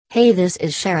Hey, this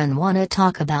is Sharon. Wanna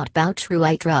talk about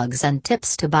Boucharouite rugs and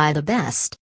tips to buy the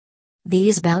best.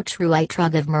 These Boucharouite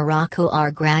rug of Morocco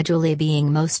are gradually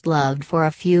being most loved for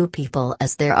a few people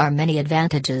as there are many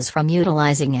advantages from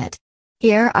utilizing it.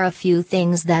 Here are a few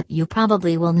things that you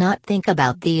probably will not think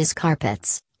about these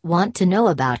carpets. Want to know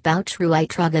about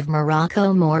Boucharouite rug of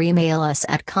Morocco? More, email us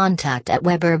at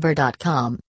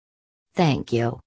contact@weberber.com. Thank you.